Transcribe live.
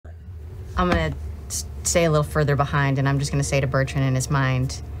I'm gonna stay a little further behind, and I'm just gonna say to Bertrand in his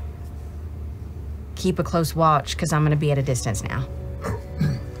mind, keep a close watch, because I'm gonna be at a distance now.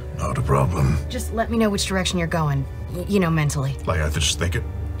 Not a problem. Just let me know which direction you're going, you know, mentally. Like I have to just think it?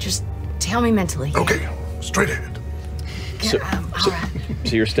 Just tell me mentally. Okay, straight ahead. Yeah, all right.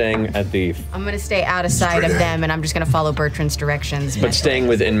 So you're staying at the... I'm gonna stay out of sight of them, and I'm just gonna follow Bertrand's directions. But staying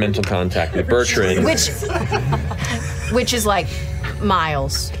within mental contact with Bertrand. Which is like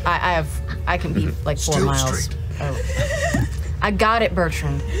miles. I can be like 4 miles. Straight. Oh. I got it,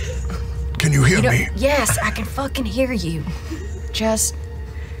 Bertrand. Can you hear me? Yes, I can fucking hear you. Just,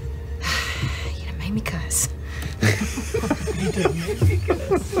 you done made me cuss.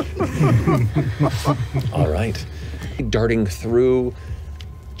 All right. Darting through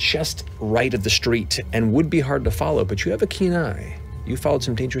just right of the street and would be hard to follow, but you have a keen eye. You followed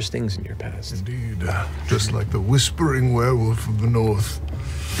some dangerous things in your past. Indeed, just like the whispering werewolf of the north.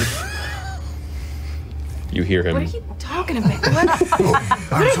 You hear him. What are you talking about? What? Oh,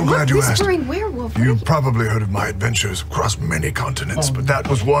 I'm so glad you asked. Whispering werewolf. You've probably heard of my adventures across many continents, but that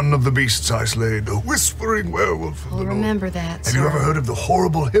was one of the beasts I slayed, the whispering werewolf of the north. Remember that, Have you ever heard of the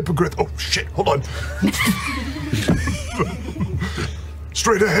horrible hippogriff? Oh, shit, hold on.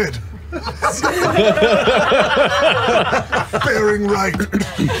 Straight ahead. Bearing right. At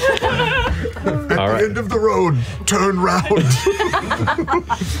the end of the road, turn round.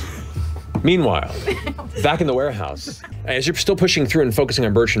 Meanwhile, back in the warehouse, as you're still pushing through and focusing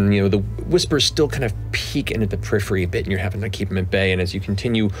on Bertrand, you know, the whispers still kind of peek into the periphery a bit, and you're having to keep them at bay. And as you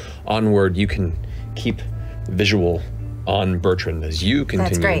continue onward, you can keep visual on Bertrand as you continue.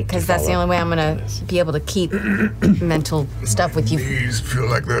 That's great, because that's the only way I'm gonna be able to keep mental stuff with you. These feel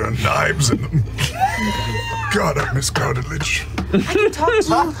like there are knives in them. God, I miss cartilage. I can talk to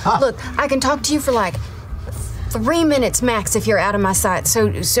you. Look, I can talk to you for like 3 minutes max if you're out of my sight.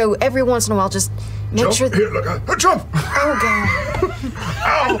 So every once in a while, just make Jump. sure. Here, look, jump. Oh God.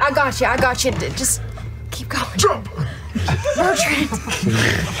 Ow. I got you. Just keep going. Jump. Bertrand.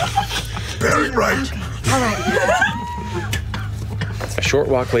 Bearing right. All right. A short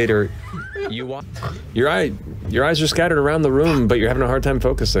walk later, you walk. Your eyes are scattered around the room, but you're having a hard time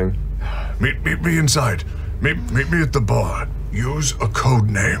focusing. Meet me inside. Meet me at the bar. Use a code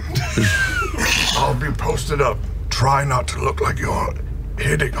name. I'll be posted up. Try not to look like you're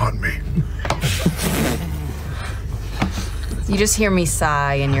hitting on me. You just hear me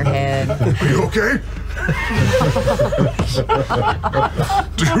sigh in your head. Are you okay?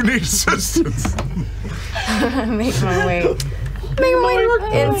 Do you need assistance? Make my way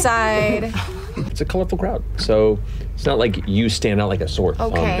inside. It's a colorful crowd, so it's not like you stand out like a sore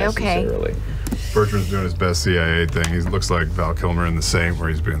thumb necessarily. Bertrand's doing his best CIA thing. He looks like Val Kilmer in The Saint, where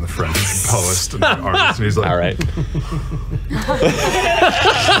he's being the French poet and the artist, and he's like, all right.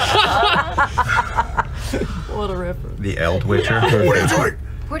 What a reference. The Eld Witcher. What are you doing?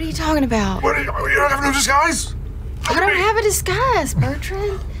 What are you talking about? You don't have no disguise? I don't have a disguise,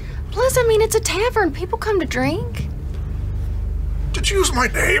 Bertrand. Plus, I mean, it's a tavern. People come to drink. Did you use my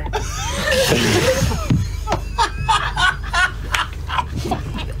name?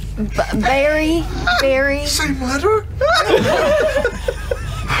 Barry. Same letter?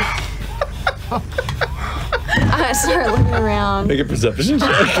 I start looking around. Make a perception check.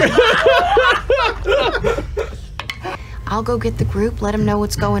 I'll go get the group, let them know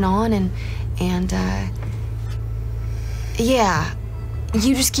what's going on, and yeah,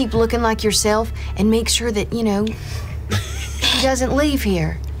 you just keep looking like yourself and make sure that, you know, he doesn't leave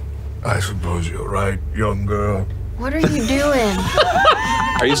here. I suppose you're right, young girl. What are you doing?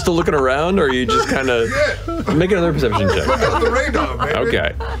 Are you still looking around, or are you just kind of make another perception check? Look at the radar, baby.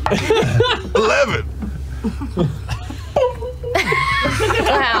 Okay. 11.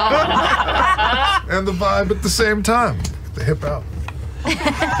 Wow. and the vibe at the same time. The hip out.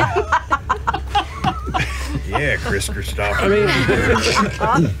 Yeah, Chris Christoph. I mean,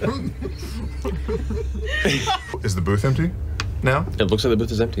 is the booth empty now? It looks like the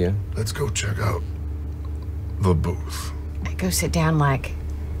booth is empty, yeah. Let's go check out the booth. Go sit down like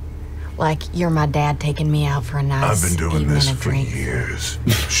you're my dad taking me out for a nice I've been doing evening this of for drinks. years.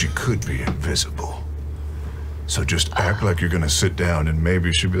 She could be invisible. So just act like you're gonna sit down and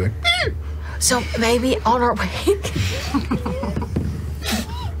maybe she'll be like, "Meow." So maybe on our way.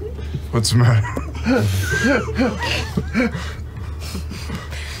 What's the matter?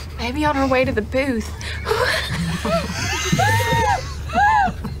 Maybe on our way to the booth.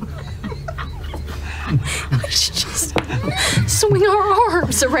 We should just swing our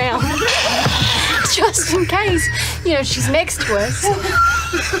arms around. Just in case, you know, she's next to us.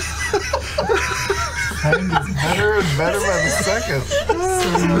 Better and better by the second.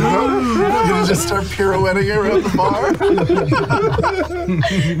 just start pirouetting around the bar.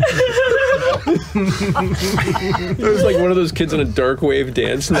 It was like one of those kids on a dark wave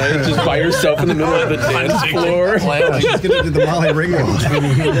dance night, just by yourself in the middle of the dance floor. She's gonna do the Molly Ringwald.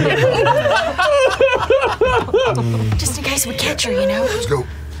 Just in case we catch her, you know. Let's go.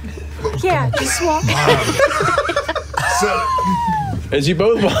 Yeah, just walk. As you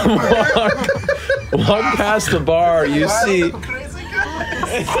both walk past the bar, you see. Crazy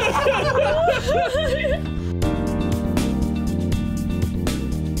guys.